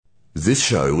This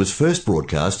show was first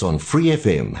broadcast on Free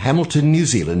FM, Hamilton, New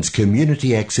Zealand's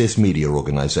community access media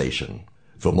organisation.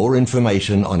 For more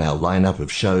information on our lineup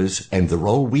of shows and the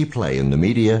role we play in the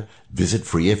media, visit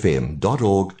freefm.org.nz.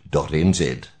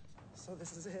 So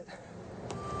this is it.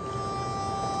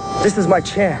 This is my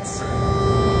chance.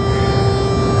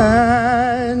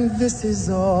 And this is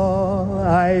all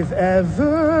I've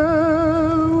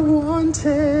ever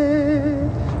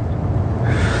wanted.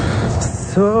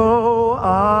 So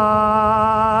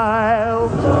I'll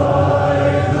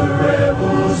fly the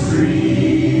rebel's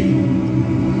dream,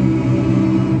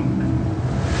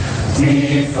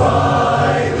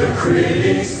 defy the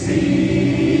critics'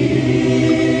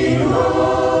 steam.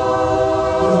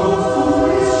 Though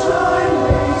foolish I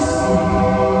may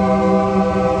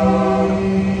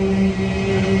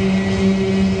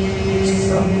seem,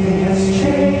 something has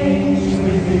changed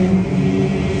within me.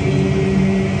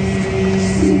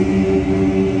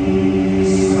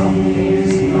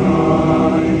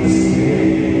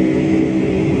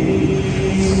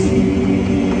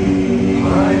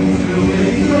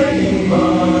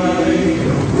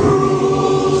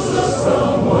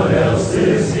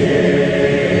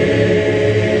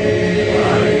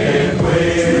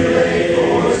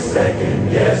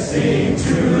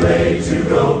 To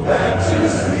go back to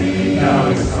sleep. Now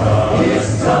it's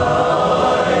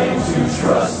time to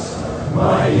trust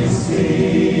my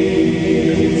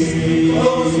instincts.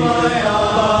 Close my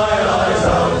eyes,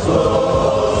 I'll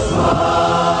close my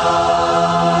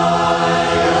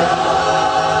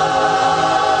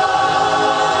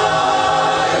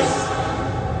eyes.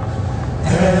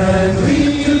 And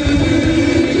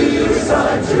it's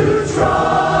time to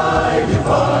try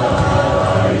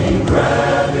defying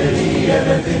gravity and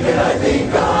everything that I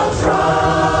think I'll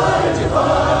try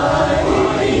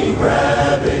defying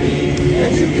gravity,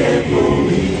 and you can't pull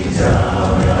me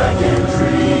down, and I can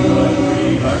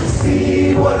dream, I can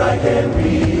see what I can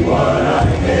be,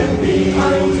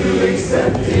 I'm to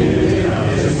accept it,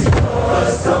 just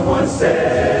because someone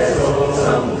says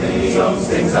some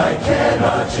things I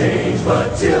cannot change,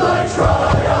 but till I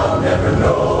try, I'll never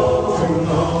know.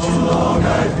 Too long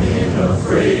I've been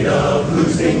afraid of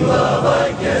losing love,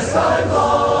 I guess I've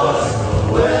lost.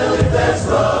 Well, if that's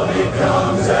love, it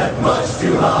comes at much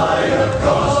too high a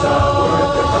cost. Not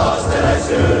worth the cost, and I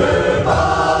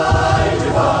survive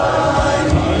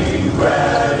defying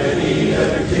gravity.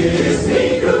 Never kiss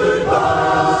me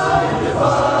goodbye,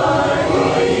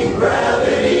 defying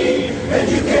gravity, and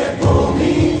you can't pull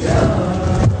me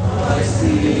down. I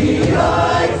see,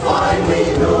 I finally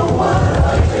know what I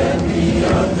can be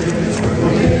under this roof.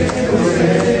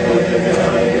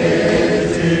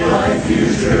 My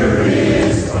future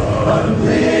is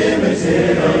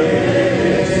unlimited,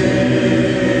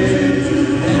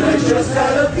 and I just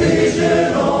had a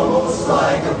vision, almost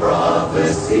like a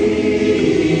prophecy.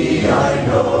 I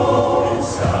know it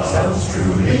sounds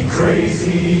truly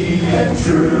crazy, and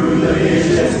true, the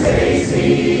vision's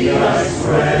hazy. I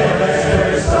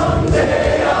swear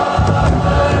someday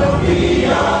I'll be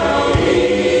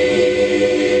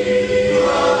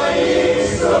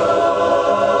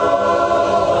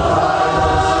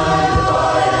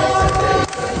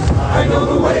I know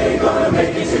the way, gonna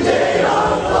make it today,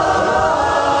 I'll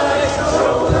fly.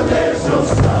 Show them there's no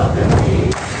stopping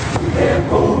me. You can't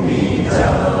pull me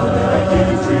down, and I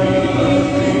can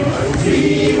dream.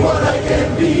 Be what I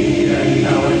can be.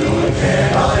 Now I know I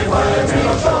can. I find me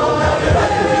strong, now that I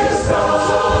live strong.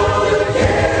 So you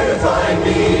can't find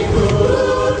me.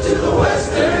 Look to the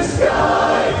western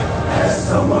sky. As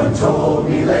someone told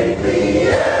me lately,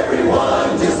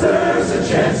 everyone deserves a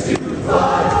chance to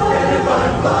fly. And if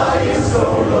I'm flying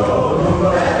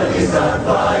solo, at least I'm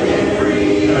flying free.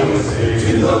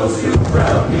 To those who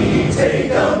crown me,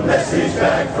 take a message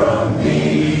back from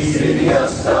me. City of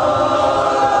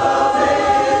stars,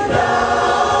 and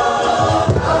now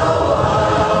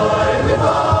how I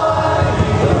defy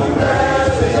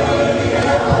gravity,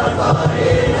 and I'm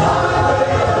flying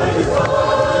high,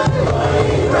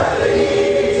 defying gravity.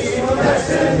 That's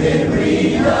an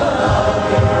arena.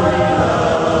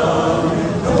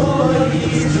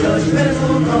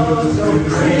 Judgmental cause of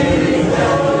creating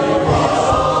that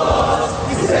loss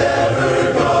is ever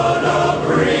gonna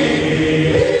bring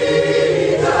me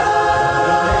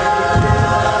down.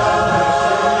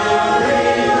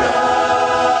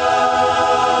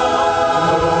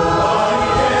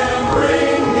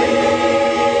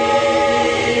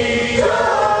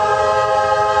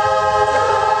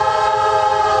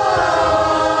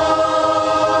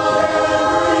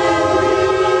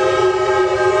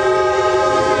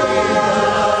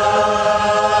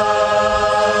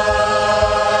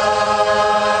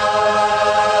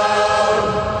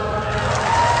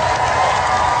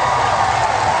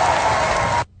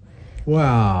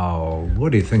 Wow.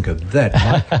 What do you think of that,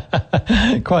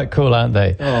 Mike? Quite cool, aren't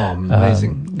they? Oh,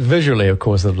 amazing. Visually, of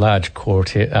course, a large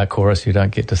chorus. You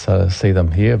don't get to see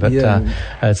them here, but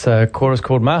it's a chorus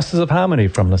called Masters of Harmony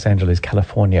from Los Angeles,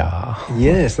 California.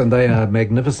 Yes, and they are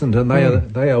magnificent, and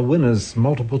they are winners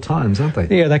multiple times, aren't they?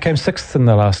 Yeah, they came 6th in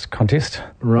the last contest.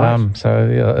 Right.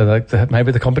 So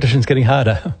maybe the competition's getting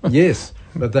harder. Yes.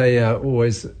 But they are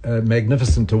always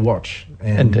magnificent to watch.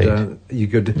 And you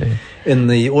could, in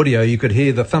the audio, you could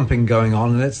hear the thumping going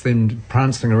on, and that's them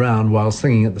prancing around while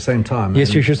singing at the same time.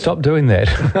 Yes, you should stop doing that.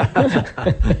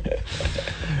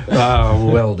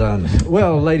 Well done.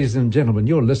 Well, ladies and gentlemen,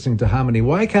 you're listening to Harmony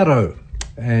Waikato,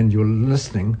 and you're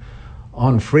listening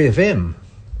on Free FM.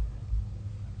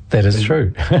 That is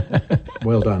true.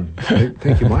 Well done.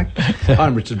 Thank you, Mike.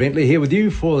 I'm Richard Bentley, here with you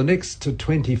for the next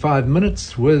 25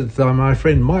 minutes with my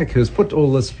friend Mike, who's put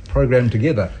all this program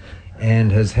together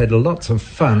and has had lots of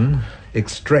fun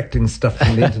extracting stuff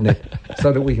from the internet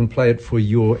so that we can play it for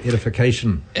your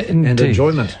edification and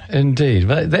enjoyment. Indeed.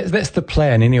 But that's the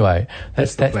plan anyway.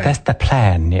 That's the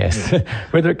plan, yes. Yeah.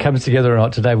 Whether it comes together or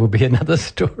not today will be another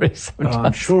story sometimes.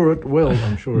 I'm sure it will.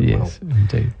 Yes,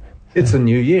 indeed. It's a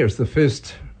new year. It's the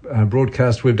first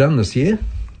broadcast we've done this year,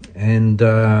 and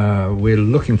we're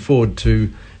looking forward to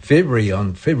February.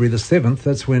 On February the 7th,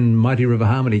 that's when Mighty River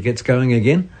Harmony gets going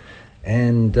again,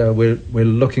 and we're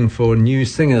looking for new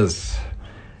singers,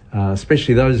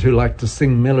 especially those who like to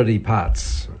sing melody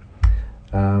parts.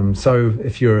 So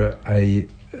if you're a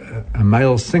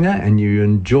male singer and you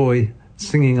enjoy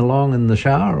singing along in the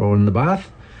shower or in the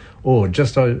bath or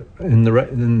just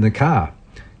in the car,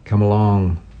 come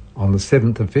along on the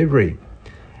 7th of February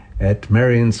at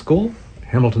Marion School,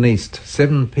 Hamilton East,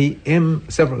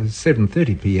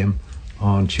 7:30 p.m.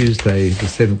 on Tuesday, the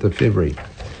 7th of February.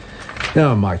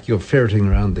 Now, Mike, you're ferreting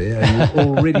around there. Are you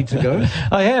all ready to go?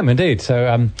 I am indeed.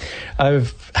 So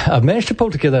I've managed to pull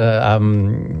together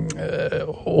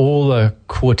all the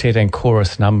quartet and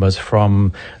chorus numbers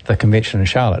from the convention in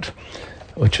Charlotte,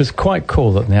 which is quite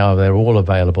cool that now they're all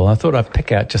available. I thought I'd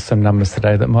pick out just some numbers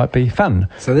today that might be fun.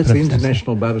 So that's the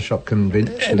International Barbershop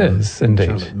Convention. It is,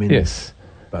 indeed. Yes.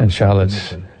 In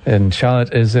Charlotte. And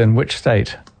Charlotte is in which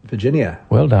state? Virginia.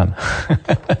 Well done.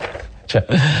 So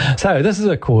this is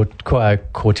a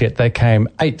quartet. They came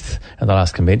 8th in the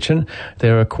last convention.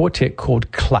 They're a quartet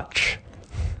called Clutch.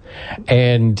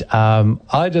 And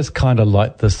I just kind of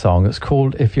like this song. It's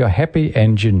called If You're Happy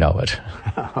and You Know It.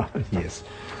 Yes.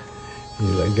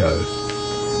 Here they go.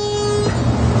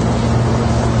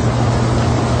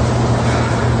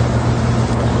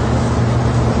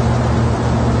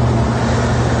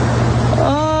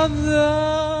 Of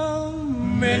the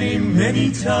many,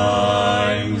 many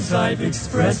times I've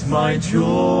expressed my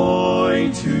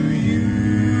joy to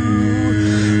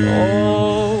you,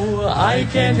 oh, I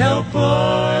can't help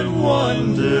but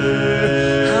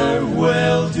wonder how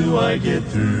well do I get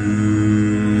through.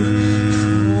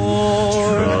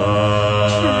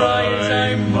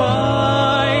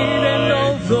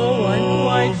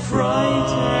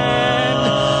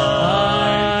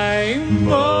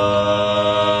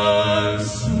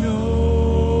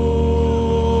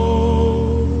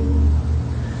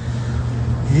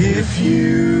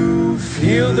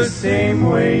 The same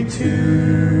way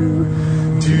too.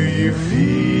 Do you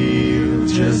feel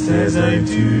just as I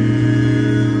do?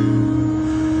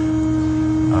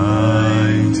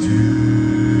 I do.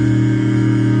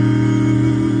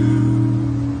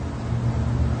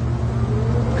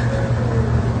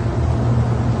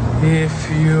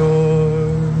 If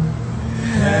you're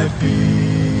happy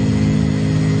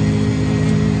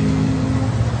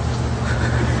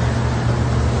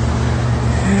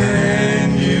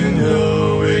and you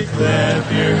know it,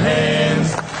 clap your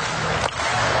hands.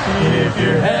 If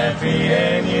you're happy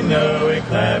and you know it,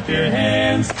 clap your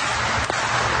hands.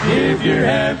 If you're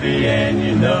happy and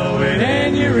you know it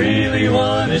and you really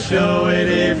want to show it,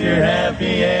 if you're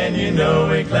happy and you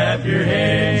know it, clap your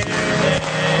hands.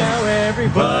 Now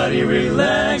everybody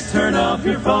relax, turn off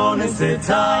your phone and sit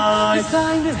tight. It's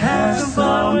time to have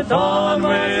some fun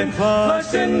with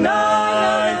Clutch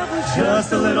tonight.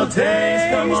 Just a little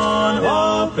taste, come on,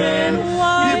 open. You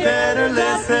better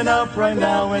listen up right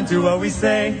now and do what we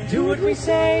say. Do what we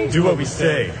say. Do what we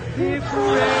say. If you're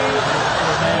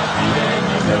happy and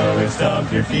you know it,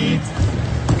 stomp your feet.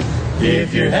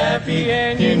 If you're happy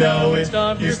and you know it,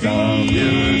 stomp your feet.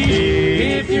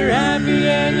 If you're happy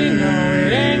and you know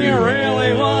it and you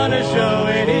really want to show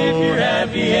it, if you're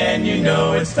happy and you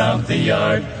know it, stomp the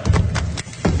yard.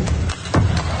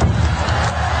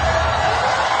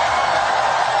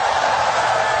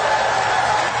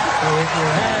 If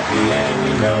you're happy and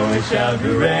you know it, shout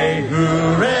hooray,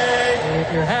 hooray. If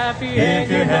you're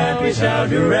happy, shout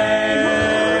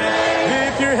hooray.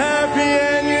 If you're happy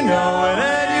and you know it,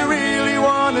 and you really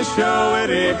want to show it.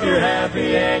 If you're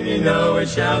happy and you know it,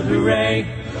 shout hooray.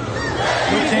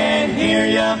 We can't hear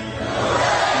ya.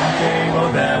 Okay,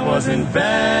 well that wasn't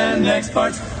bad. Next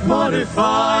part's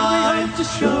modified. We hope to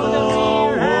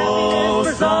show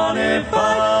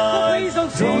sonified. Please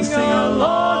don't sing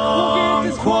along. We'll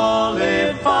get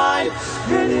disqualified.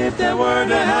 And if that were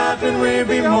to happen, we'd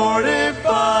be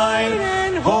mortified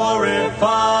and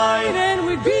horrified, and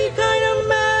we'd be kind of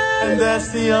mad. And that's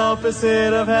the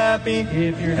opposite of happy.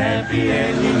 If you're happy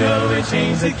and you know it,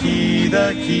 change the key,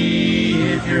 the key.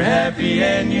 If you're happy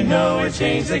and you know it,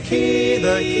 change the key,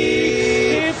 the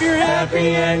key. If you're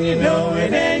happy and you know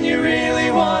it, and you really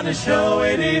want to show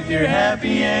it. If you're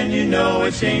happy and you know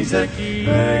it, change the key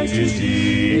back to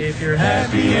D. If you're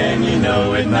happy and you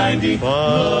know it, 90. Look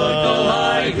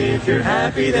alike. If you're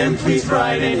happy, then please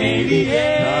write an 88.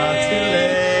 Not too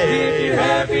late. If you're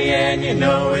happy and you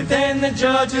know it, then the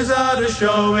judges ought to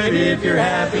show it. If you're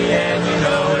happy and you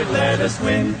know it, let us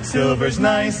win. Silver's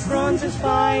nice, bronze is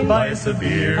fine. Buy us a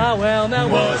beer. Ah, well, now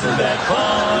wasn't that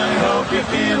fun? Hope you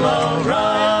feel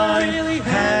alright. Really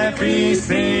happy,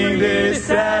 sing this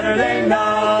Saturday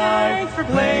night. Thanks for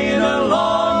playing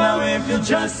along. Now if you'll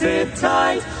just sit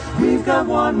tight, we've got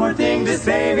one more thing to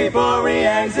say before we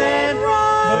exit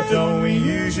right. But don't we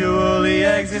usually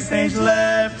exit stage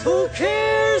left? Who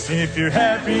cares? If you're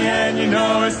happy and you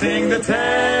know it, sing the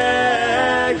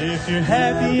tag. If you're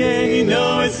happy and you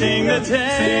know it, sing the tag. Sing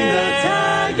the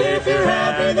tag. If you're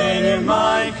happy, then you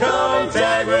might come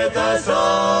tag with us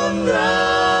all night.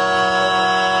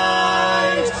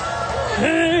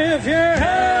 If you're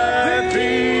happy.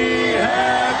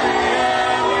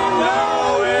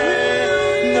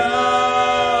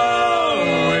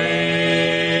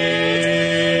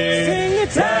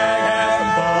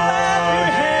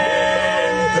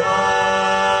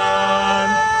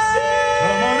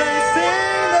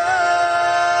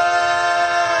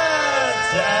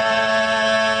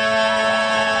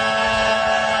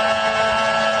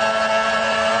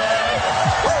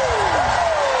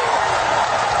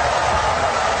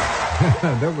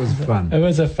 That was fun. It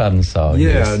was a fun song. Yeah,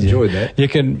 yes. I enjoyed that. You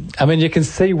can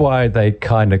see why they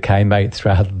kind of came eighth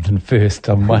rather than first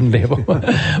on one level.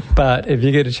 But if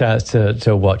you get a chance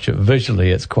to watch it visually,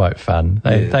 it's quite fun.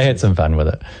 They had some fun with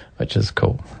it, which is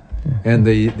cool. Yeah. And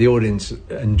the audience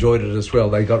enjoyed it as well.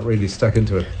 They got really stuck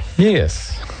into it.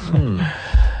 Yes.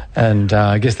 And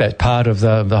I guess that's part of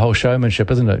the whole showmanship,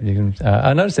 isn't it? You can,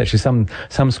 I noticed actually some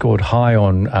scored high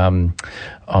on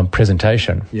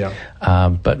presentation,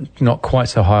 but not quite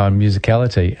so high on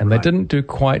musicality, and they didn't do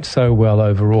quite so well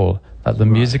overall. Like the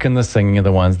music and the singing are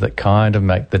the ones that kind of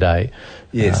make the day.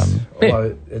 Yes,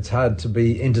 although it's hard to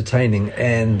be entertaining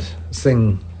and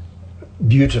sing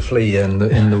beautifully in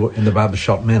the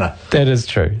barbershop manner. That is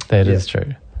true. That is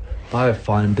true. I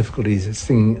find difficulties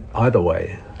singing either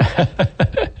way.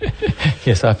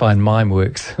 Yes, I find mime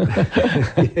works.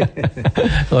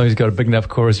 As long as you've got a big enough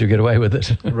chorus, you get away with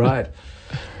it. Right.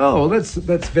 Oh, well, that's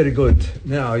very good.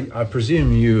 Now, I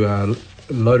presume you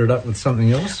loaded up with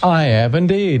something else? I have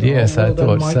indeed, yes, well I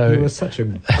thought Mike, so. You were such a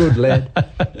good lad.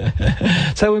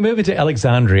 So we're moving to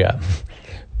Alexandria.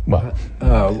 Well,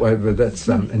 but that's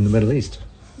in the Middle East.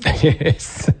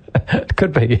 Yes, it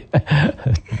could be.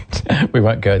 We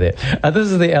won't go there.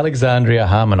 This is the Alexandria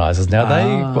Harmonizers. Now, they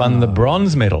won the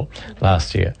bronze medal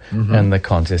last year in the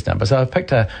contest number. So I've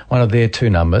picked one of their two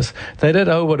numbers. They did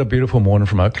Oh, What a Beautiful Morning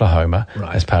from Oklahoma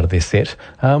as part of their set,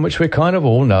 which we kind of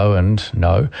all know and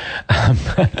know. So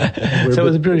it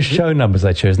was the British show numbers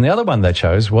they chose. And the other one they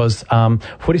chose was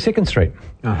 42nd Street.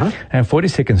 And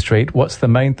 42nd Street, what's the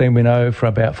main thing we know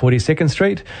about 42nd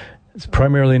Street? It's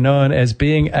primarily known as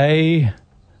being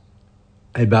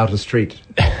about a street.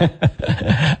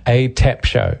 A tap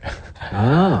show.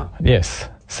 Yes.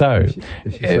 So,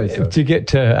 to get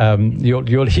to,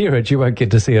 you'll hear it, you won't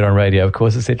get to see it on radio, of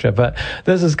course, etc. But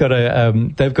this has got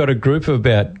they've got a group of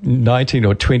about 19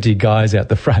 or 20 guys out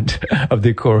the front of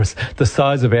their chorus, the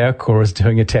size of our chorus,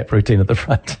 doing a tap routine at the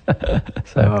front.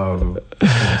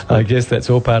 I guess that's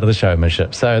all part of the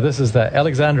showmanship. So this is the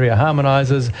Alexandria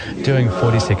Harmonizers doing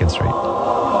 42nd Street.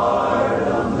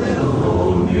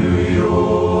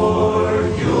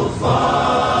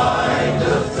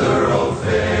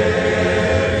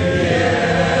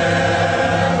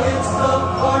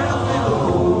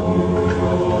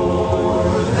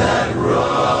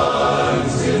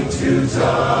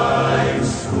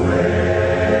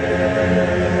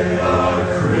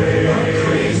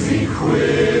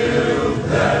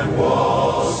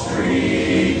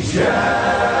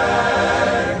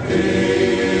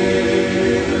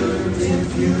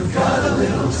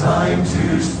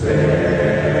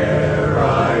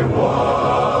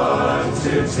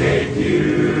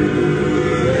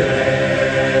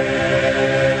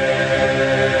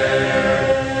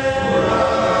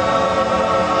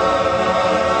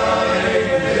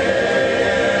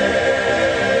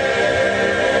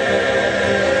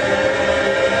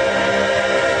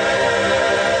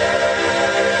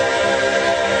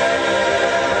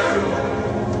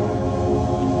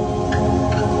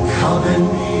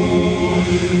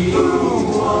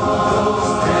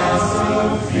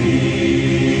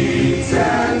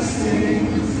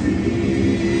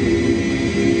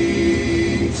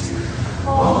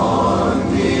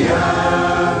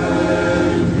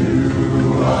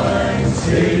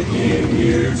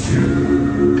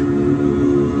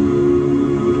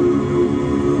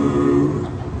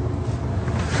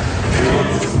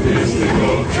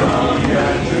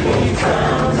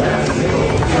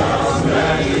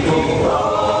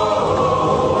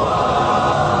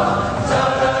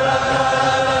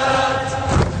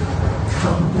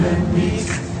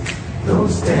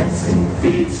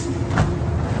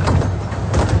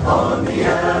 On the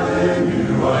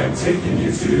avenue, I'm taking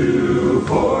you to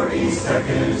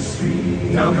 42nd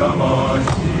Street. Now come on,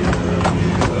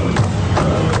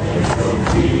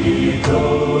 feet,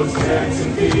 those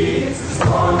dancing feet. It's the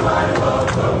song I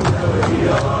love, the melody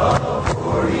of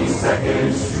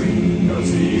 42nd Street. You'll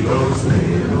see those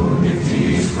little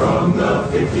nifties from the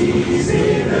 50s,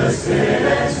 innocent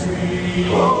and sweet.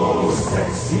 Oh,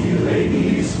 sexy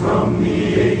ladies from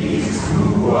the 80s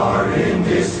who are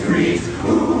indiscreet.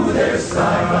 Ooh, they're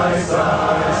side by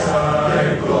side,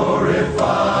 they're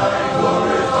glorified,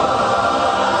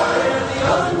 glorified. The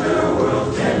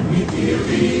underworld can meet the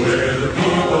elite, where the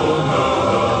people know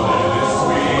the land is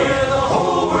sweet, where the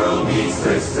whole world meets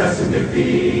success and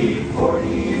defeat.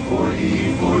 40,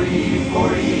 40, 40,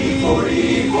 40,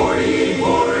 40, 40,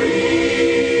 40.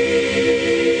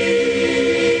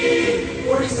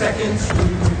 42nd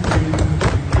Street.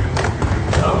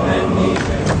 Come and meet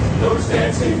them, those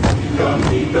dancing feet. Come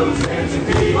meet those dancing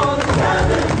feet. On the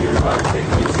avenue, I'm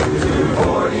taking you to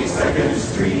 42nd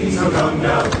Street. So come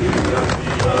now, feel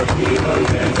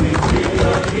dancing feet,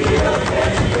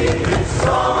 dancing feet. It's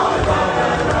all about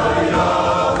that night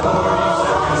of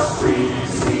 42nd Street.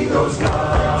 See those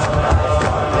guys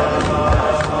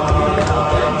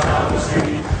up and down the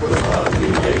street. With lovely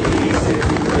ladies, if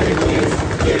you ladies,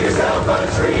 here's our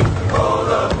country. Oh,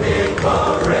 the big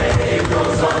parade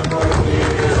goes on for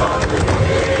years, on for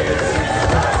years.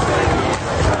 That's when we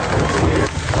got the tears.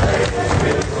 Ladies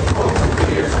with the open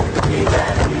ears. We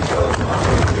that we go on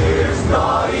for years.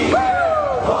 Naughty,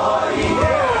 naughty,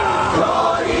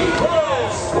 naughty,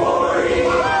 sporty,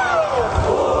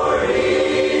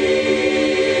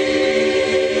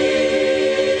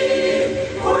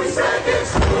 42nd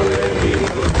Street.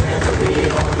 Dance with me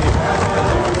on the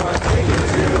avenue. I'm taking you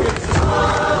to its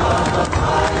time. I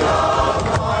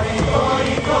love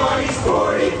 40,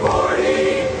 40, 40,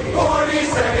 40,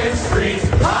 42nd Street.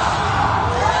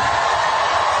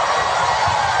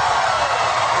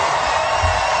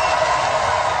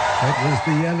 That was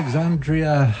the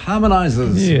Alexandria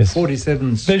Harmonizers. Yes.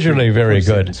 47 Street. Visually very 47th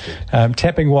good. Street.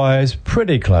 Tapping wise,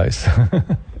 pretty close.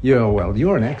 Yeah, well,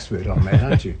 you're an expert on that,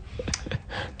 aren't you?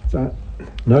 So,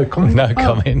 no comment? No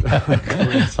comment.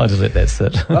 I'll just let that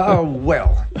sit. Oh,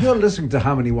 well, you're listening to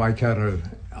Harmony Waikato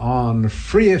on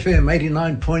Free FM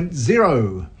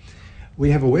 89.0.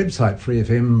 We have a website,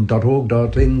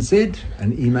 freefm.org.nz,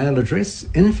 an email address,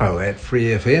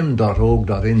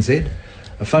 info@freefm.org.nz,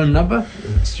 a phone number,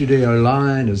 studio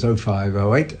line is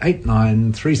 0508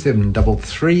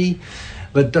 893733.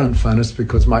 But don't phone us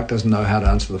because Mike doesn't know how to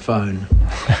answer the phone.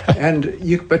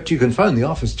 But you can phone the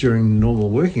office during normal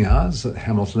working hours at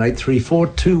Hamilton 834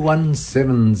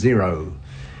 2170.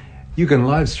 You can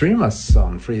live stream us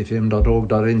on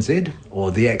freefm.org.nz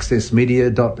or the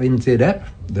accessmedia.nz app,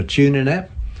 the TuneIn app,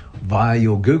 via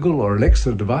your Google or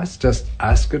Alexa device. Just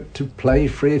ask it to play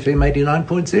Free FM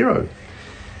 89.0.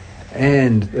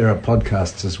 And there are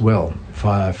podcasts as well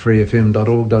via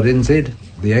freefm.org.nz,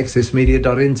 the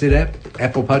accessmedia.nz app,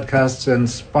 Apple Podcasts and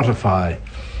Spotify.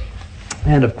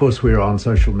 And of course we're on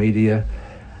social media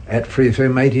at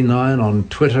FreeFM89 on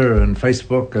Twitter and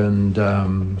Facebook and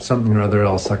something or other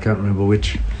else, I can't remember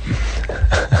which.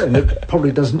 And it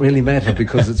probably doesn't really matter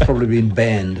because it's probably been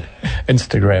banned.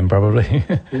 Instagram, probably.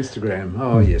 Instagram,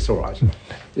 oh yes, all right.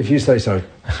 If you say so.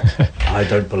 I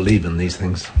don't believe in these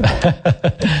things.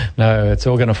 No, it's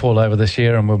all going to fall over this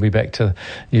year and we'll be back to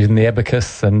using the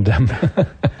abacus and...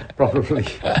 Probably.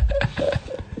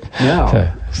 Now,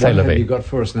 what have you got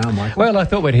for us now, Michael? Well, I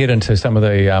thought we'd head into some of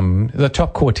the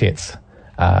top quartets,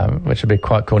 which would be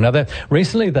quite cool. Now,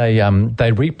 recently they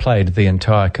replayed the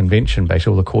entire convention,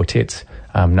 basically all the quartets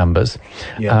numbers,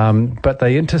 but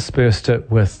they interspersed it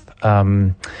with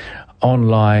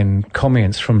online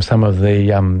comments from some of the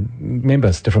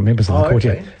different members of the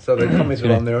quartet. Okay. So they commented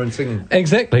on their own singing.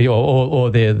 Exactly, or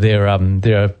their own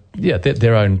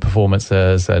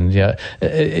performances, and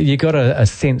you got a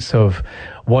sense of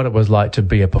what it was like to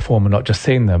be a performer, not just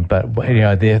seeing them, but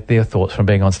their thoughts from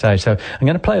being on stage. So I'm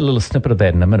going to play a little snippet of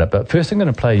that in a minute, but first I'm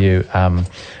going to play you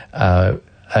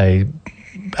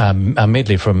a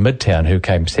medley from Midtown, who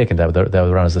came second. They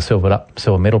were run as the silver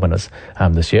medal winners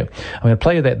this year. I'm going to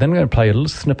play you that. Then I'm going to play you a little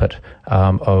snippet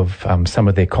of some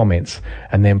of their comments,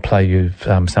 and then play you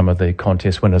some of the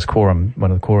contest winners' quorum, one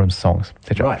of the quorum songs,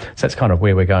 etc. Right. So that's kind of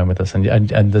where we're going with this,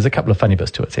 and there's a couple of funny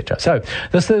bits to it, etc. So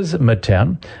this is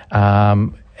Midtown.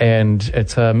 And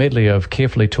it's a medley of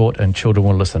Carefully Taught and Children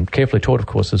Will Listen. Carefully Taught, of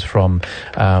course, is from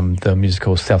the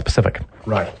musical South Pacific.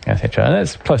 Right. Etc. And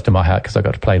that's close to my heart because I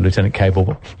got to play Lieutenant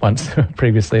Cable once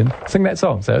previously and sing that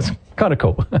song. So it's kind of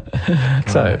cool.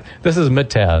 So this is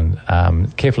Midtown,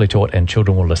 Carefully Taught and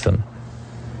Children Will Listen.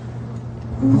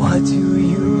 What do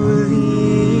you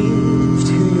leave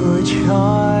to your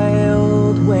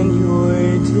child when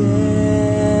you're dead?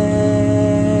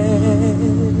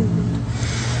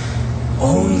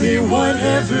 Only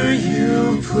whatever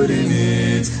you put in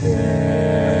its head.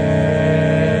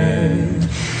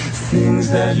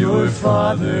 Things that your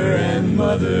father and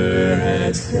mother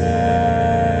had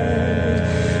said,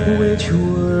 which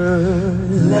were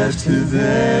left to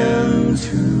them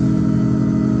too.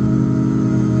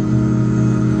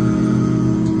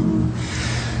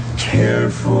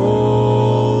 Careful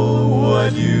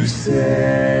what you say,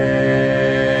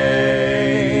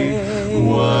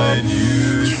 what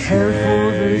you say.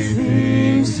 Careful the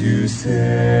things you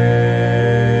say.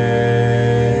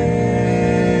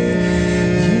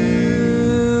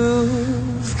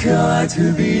 You've got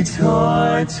to be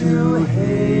taught to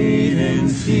hate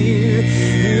and fear.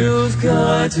 You've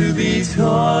got to be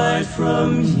taught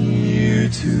from year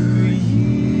to year.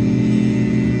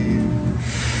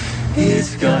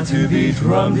 It's got to be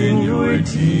drummed in your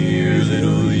dear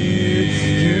little ear.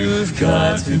 You've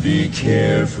got to be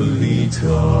carefully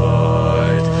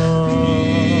taught.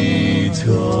 Be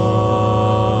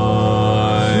taught.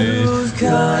 You've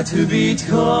got to be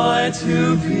taught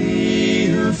to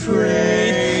be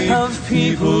afraid of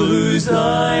people whose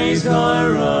eyes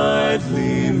are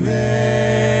oddly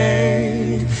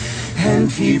made,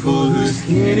 and people whose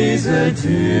skin is a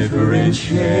different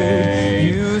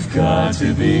shade. You've got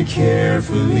to be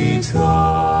carefully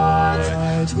taught.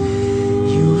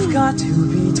 You've got to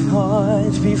be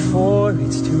taught before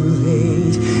it's too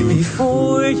late,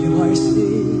 before you are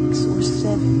 6 or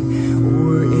 7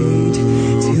 or 8,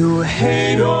 to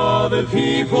hate all the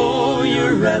people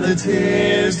your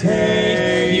relatives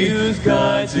hate. You've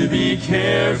got to be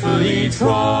carefully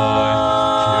taught.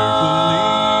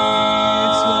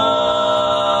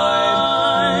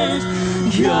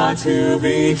 Got to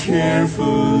be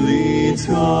carefully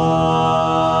taught.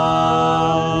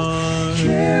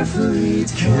 Carefully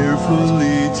taught.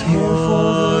 Carefully taught.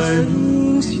 Careful the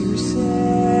things you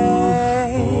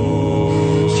say.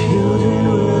 Children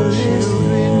will listen.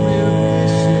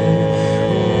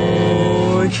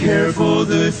 Careful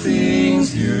the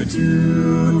things you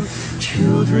do.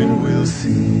 Children will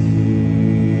see.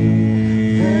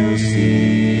 They'll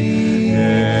see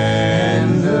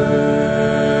and learn.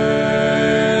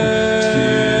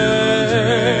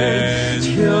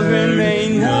 Children may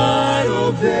not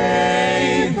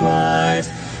obey, but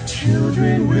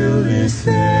children will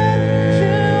listen.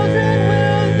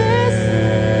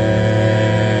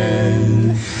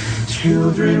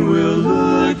 Children will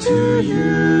look to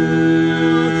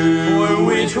you for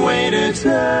which way to turn,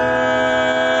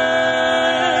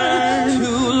 to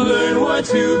learn what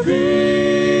to be.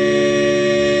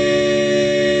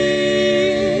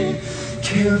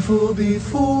 Careful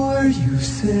before you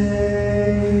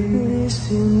say,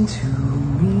 listen to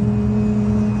me.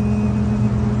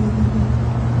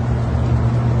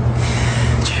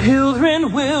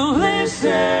 Children will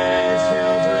listen.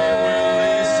 Children will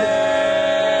listen.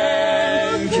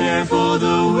 Careful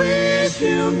the wish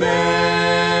you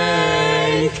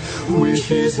make.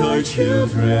 Wishes are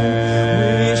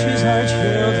children. Wishes are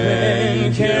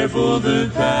children. Careful the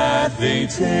path they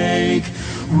take.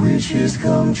 Wishes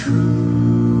come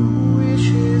true.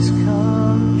 Wishes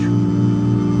come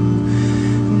true.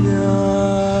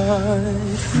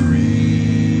 Not free.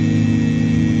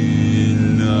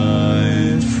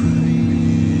 Not free.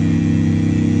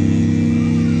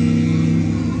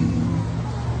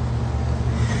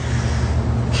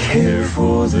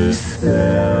 Careful the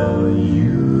spell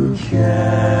you cast,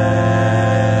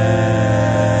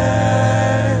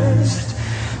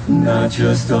 not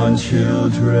just on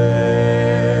children,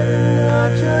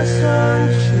 not just on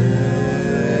children.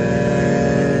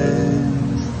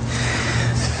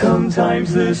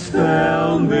 Sometimes the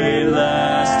spell may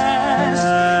last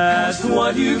past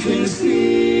what you can see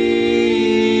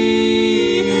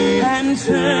and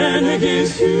turn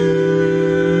against you.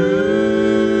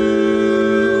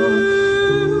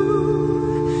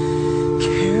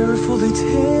 The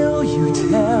tale you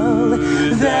tell,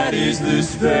 that is the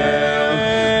spell.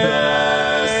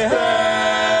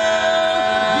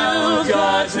 You've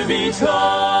got to be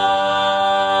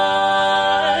taught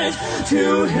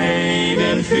to hate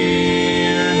and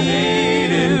fear,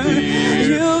 hate and fear.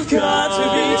 You've got to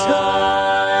be taught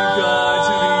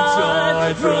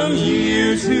from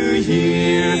year to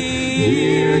year,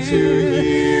 year to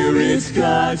year. It's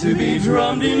got to be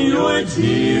drummed in your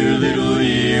dear little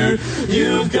ear.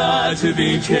 You've got to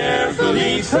be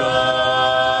carefully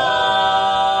taught.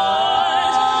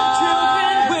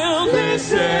 Children will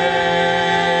listen.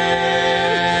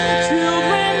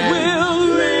 Children will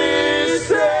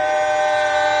listen.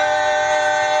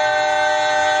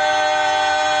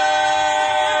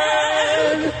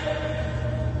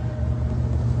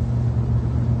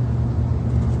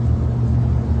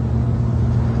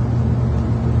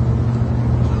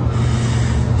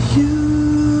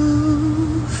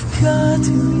 got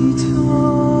to be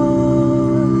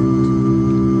taught.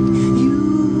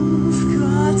 You've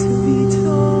got to be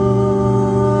taught.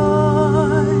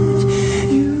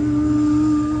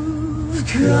 You've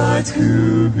got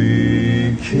to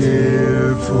be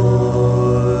careful.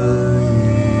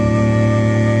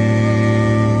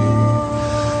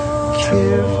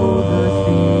 Careful the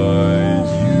things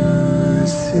you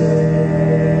say.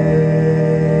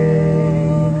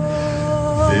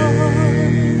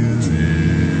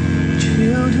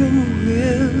 Children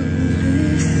will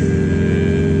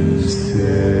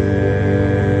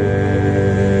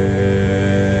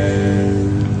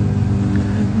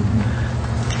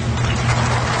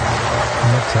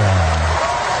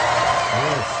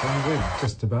Yes, and we're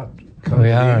just about We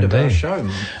the are end of our indeed. show,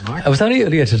 Mike. It was only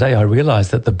earlier today I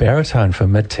realised that the baritone for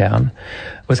Midtown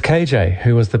was KJ,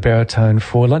 who was the baritone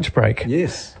for Lunch Break.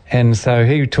 Yes. And so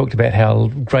he talked about how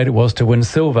great it was to win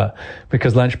silver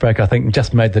because Lunch Break, I think,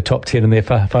 just made the top 10 in their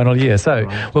final year. So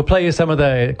we'll play you some of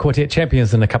the quartet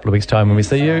champions in a couple of weeks' time when we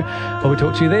see you, or we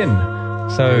talk to you then.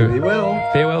 So Very well.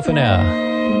 farewell for now.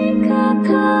 Think a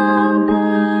cup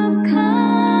of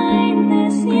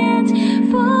kindness yet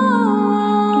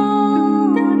forward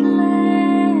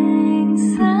lang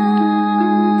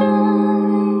syne.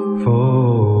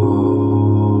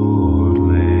 Forward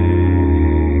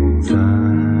lang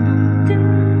syne.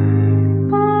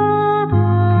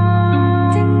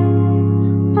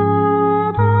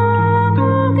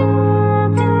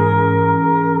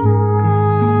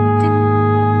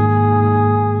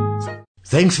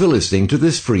 Thanks for listening to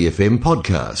this Free FM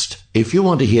podcast. If you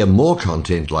want to hear more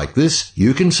content like this,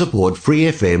 you can support Free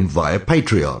FM via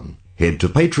Patreon. Head to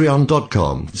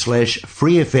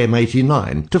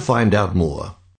patreon.com/freefm89 to find out more.